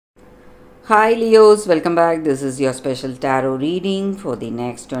Hi Leos, welcome back. This is your special tarot reading for the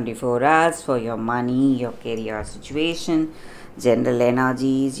next 24 hours for your money, your career situation, general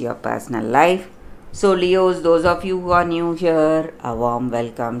energies, your personal life. So Leos, those of you who are new here, a warm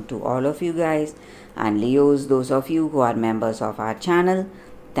welcome to all of you guys. And Leos, those of you who are members of our channel,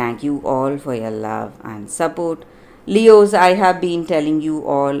 thank you all for your love and support. Leos, I have been telling you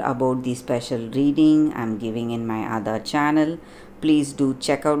all about the special reading I'm giving in my other channel. Please do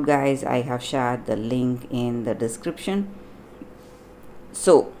check out, guys. I have shared the link in the description.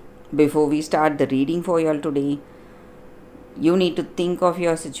 So before we start the reading for y'all today, you need to think of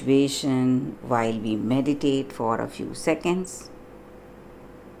your situation while we meditate for a few seconds.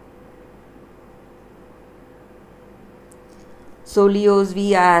 So Leos,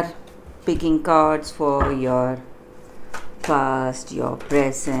 we are picking cards for your past, your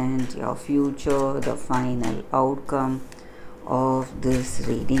present, your future, the final outcome of this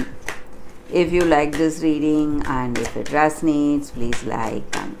reading. If you like this reading and if it resonates, please like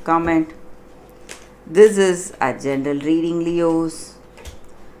and comment. This is a general reading, Leos.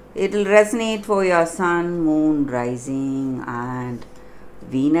 It will resonate for your sun, moon, rising and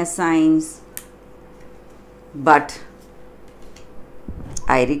Venus signs. But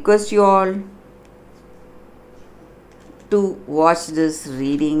I request you all to watch this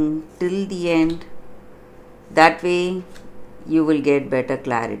reading till the end. That way you will get better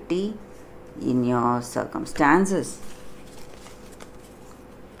clarity in your circumstances.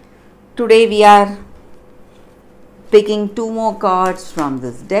 Today we are picking two more cards from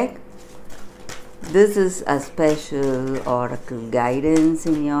this deck. This is a special oracle guidance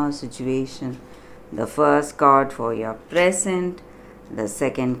in your situation. The first card for your present, the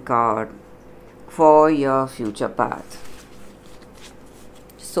second card for your future path.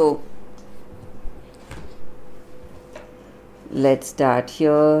 So let's start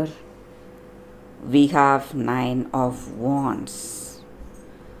here. We have 9 of Wands.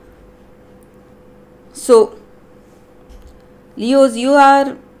 So Leos, you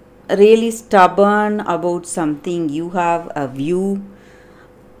are really stubborn about something. You have a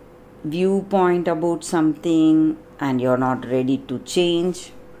viewpoint about something and you're not ready to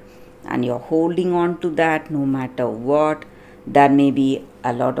change, and you're holding on to that no matter what. There may be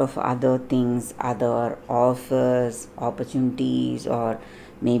a lot of other things, other offers, opportunities, or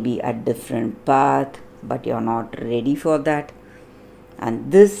maybe a different path, but you're not ready for that.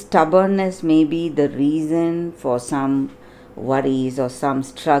 And this stubbornness may be the reason for some worries or some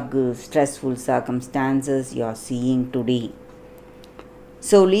struggles, stressful circumstances you're seeing today.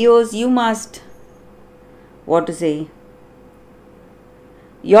 So Leos, you must,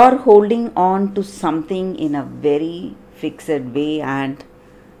 you're holding on to something in a very fixed way, and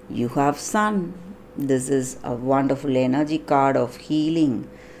you have Sun. This is a wonderful energy card of healing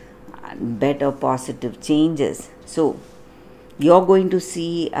and better positive changes. So you're going to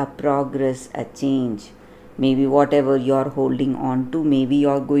see a progress, a change. Maybe whatever you're holding on to, maybe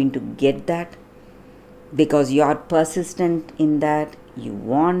you're going to get that because you're persistent in that. You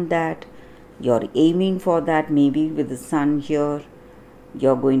want that, you're aiming for that. Maybe with the Sun here,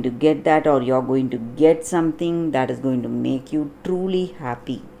 you're going to get that, or you're going to get something that is going to make you truly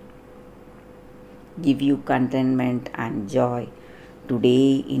happy, give you contentment and joy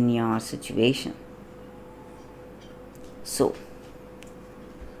today in your situation. So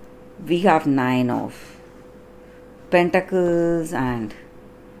we have 9 of Pentacles and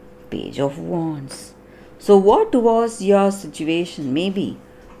Page of Wands. So what was your situation? Maybe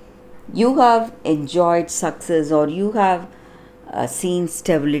you have enjoyed success, or you have seen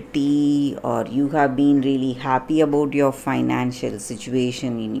stability, or you have been really happy about your financial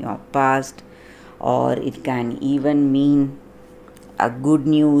situation in your past, or it can even mean a good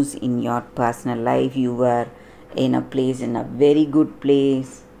news in your personal life. You were in a place, in a very good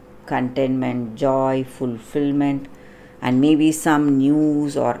place, contentment, joy, fulfillment, and maybe some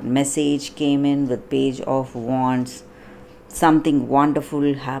news or message came in with Page of Wands. Something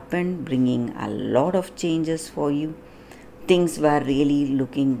wonderful happened, bringing a lot of changes for you. Things were really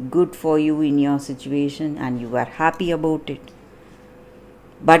looking good for you in your situation and you were happy about it.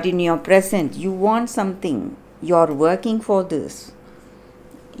 But in your present, you want something. You're working for this.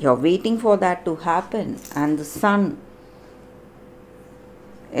 You're waiting for that to happen. And the Sun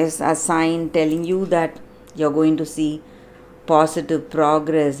is a sign telling you that you're going to see positive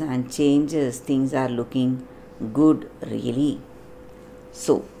progress and changes. Things are looking good, really.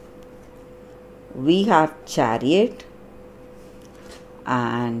 So we have Chariot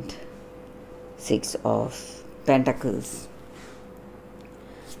and 6 of Pentacles.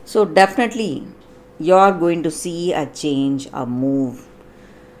 So definitely you're going to see a change, a move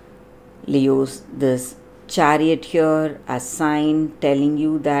Leos, this chariot here, a sign telling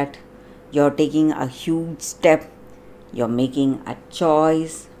you that you're taking a huge step, you're making a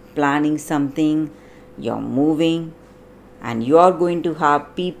choice, planning something, you're moving, and you are going to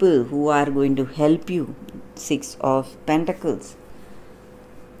have people who are going to help you. Six of Pentacles.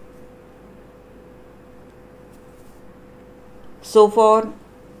 So for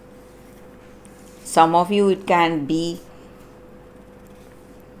some of you, it can be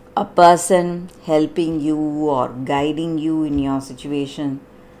a person helping you or guiding you in your situation,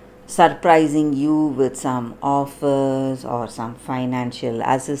 surprising you with some offers or some financial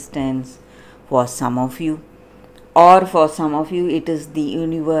assistance for some of you. Or for some of you, it is the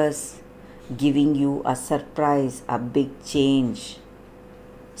universe giving you a surprise, a big change,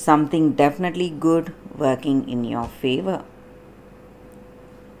 something definitely good working in your favor.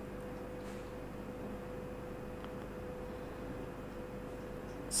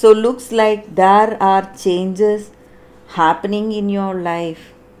 So looks like there are changes happening in your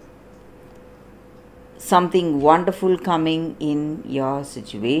life, something wonderful coming in your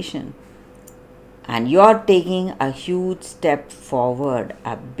situation, and you're taking a huge step forward,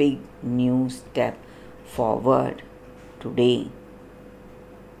 a big new step forward today.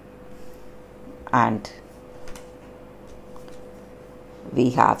 And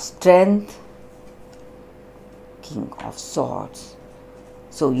we have Strength, King of Swords.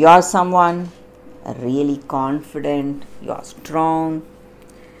 So you're someone really confident, you're strong.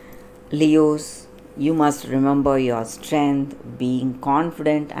 Leos, you must remember your strength, being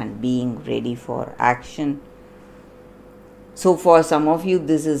confident and being ready for action. So for some of you,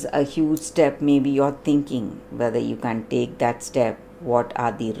 this is a huge step. Maybe you're thinking whether you can take that step, what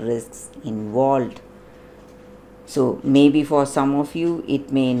are the risks involved. So maybe for some of you, it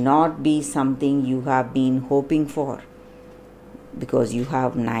may not be something you have been hoping for, because you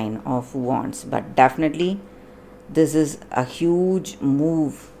have Nine of Wands, but definitely this is a huge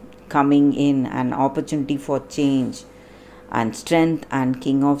move coming in, an opportunity for change. And Strength and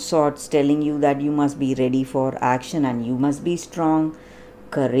King of Swords telling you that you must be ready for action and you must be strong,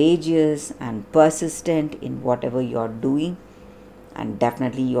 courageous and persistent in whatever you're doing, and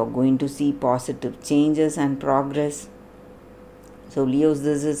definitely you're going to see positive changes and progress. So Leos,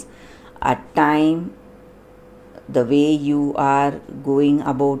 this is a time, the way you are going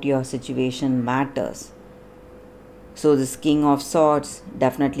about your situation matters. So this King of Swords,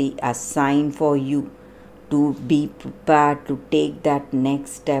 definitely a sign for you to be prepared to take that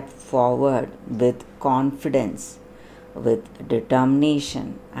next step forward with confidence, with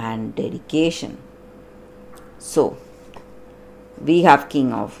determination and dedication. So we have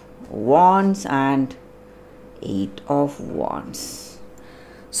King of Wands and Eight of Wands.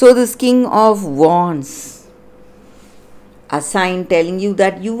 So this King of Wands, a sign telling you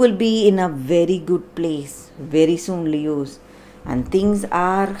that you will be in a very good place very soon, Leos, and things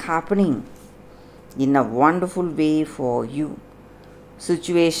are happening in a wonderful way for you.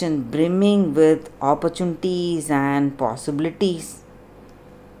 Situation brimming with opportunities and possibilities.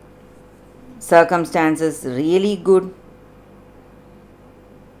 Circumstances really good.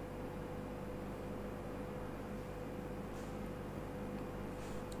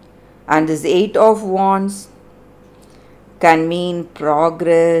 And this Eight of Wands can mean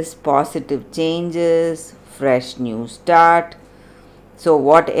progress, positive changes, fresh new start. So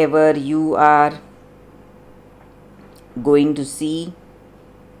whatever you are going to see,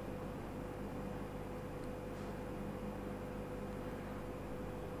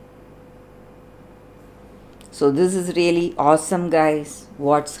 so this is really awesome, guys.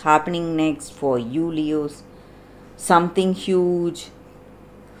 What's happening next for you, Leos? Something huge,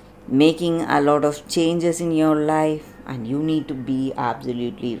 making a lot of changes in your life, and you need to be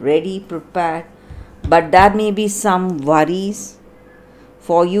absolutely ready, prepared. But there may be some worries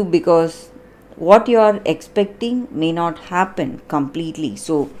for you, because what you are expecting may not happen completely.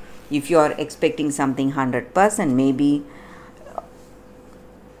 So if you are expecting something 100%, maybe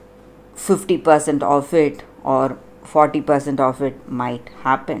 50% of it or 40% of it might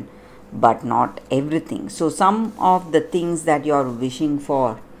happen, but not everything. So some of the things that you are wishing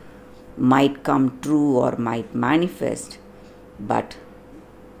for might come true or might manifest, but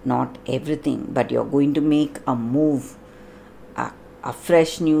not everything. But you're going to make a move, a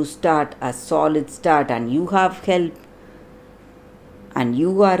fresh new start, a solid start, and you have help, and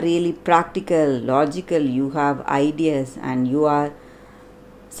you are really practical, logical, you have ideas, and you are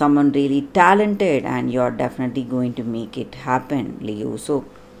someone really talented, and you're definitely going to make it happen, Leo. So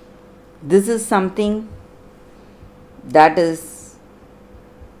this is something that is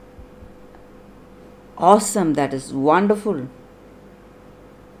awesome, that is wonderful,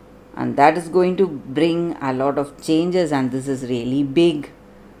 and that is going to bring a lot of changes, and this is really big,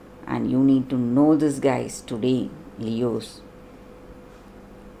 and you need to know this, guys, today, Leos.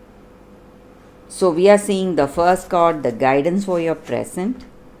 So we are seeing the first card, the guidance for your present.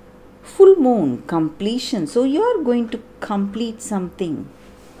 Full moon, completion. So you are going to complete something.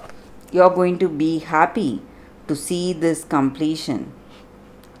 You are going to be happy to see this completion.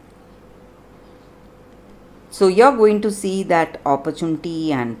 So you are going to see that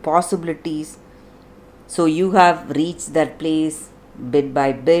opportunity and possibilities. So you have reached that place bit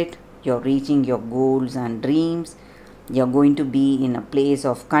by bit. You are reaching your goals and dreams. You are going to be in a place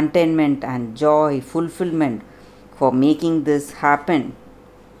of contentment and joy, fulfillment for making this happen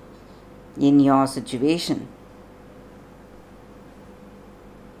in your situation.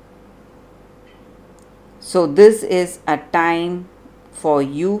 So this is a time for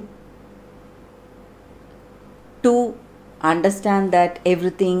you to understand that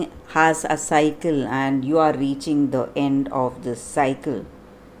everything has a cycle and you are reaching the end of this cycle.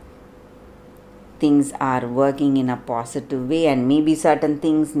 Things are working in a positive way, and maybe certain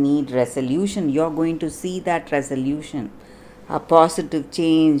things need resolution. You are going to see that resolution, a positive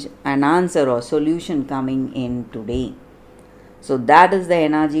change, an answer or solution coming in today. So that is the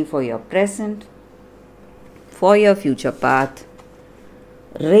energy for your present. For your future path,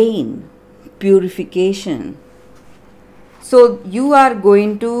 rain, purification. So you are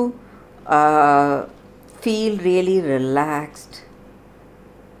going to feel really relaxed,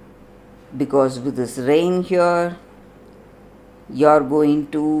 because with this rain here, you are going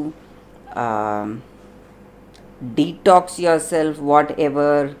to detox yourself,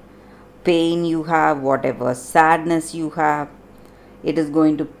 whatever pain you have, whatever sadness you have. It is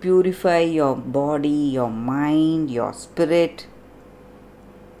going to purify your body, your mind, your spirit.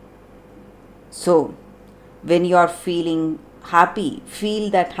 So when you are feeling happy, feel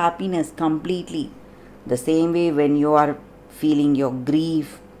that happiness completely. The same way when you are feeling your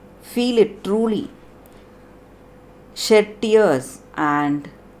grief, feel it truly. Shed tears and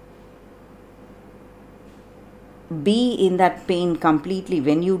be in that pain completely.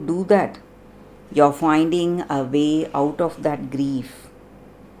 When you do that, you're finding a way out of that grief.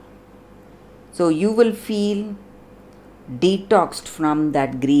 So you will feel detoxed from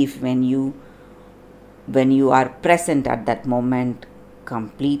that grief when you are present at that moment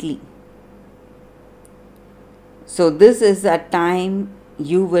completely. So this is a time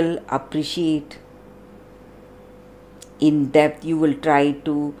you will appreciate in depth. You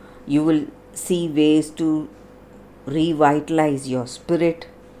will see ways to revitalize your spirit.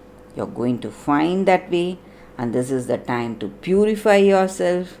 You're going to find that way, and this is the time to purify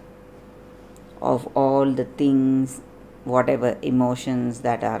yourself of all the things, whatever emotions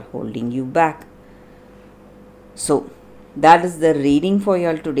that are holding you back. So that is the reading for you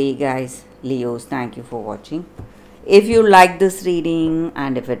all today, guys. Leos, thank you for watching. If you like this reading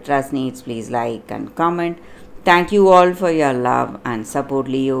and if it resonates, please like and comment. Thank you all for your love and support,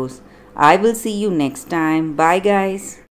 Leos. I will see you next time. Bye, guys.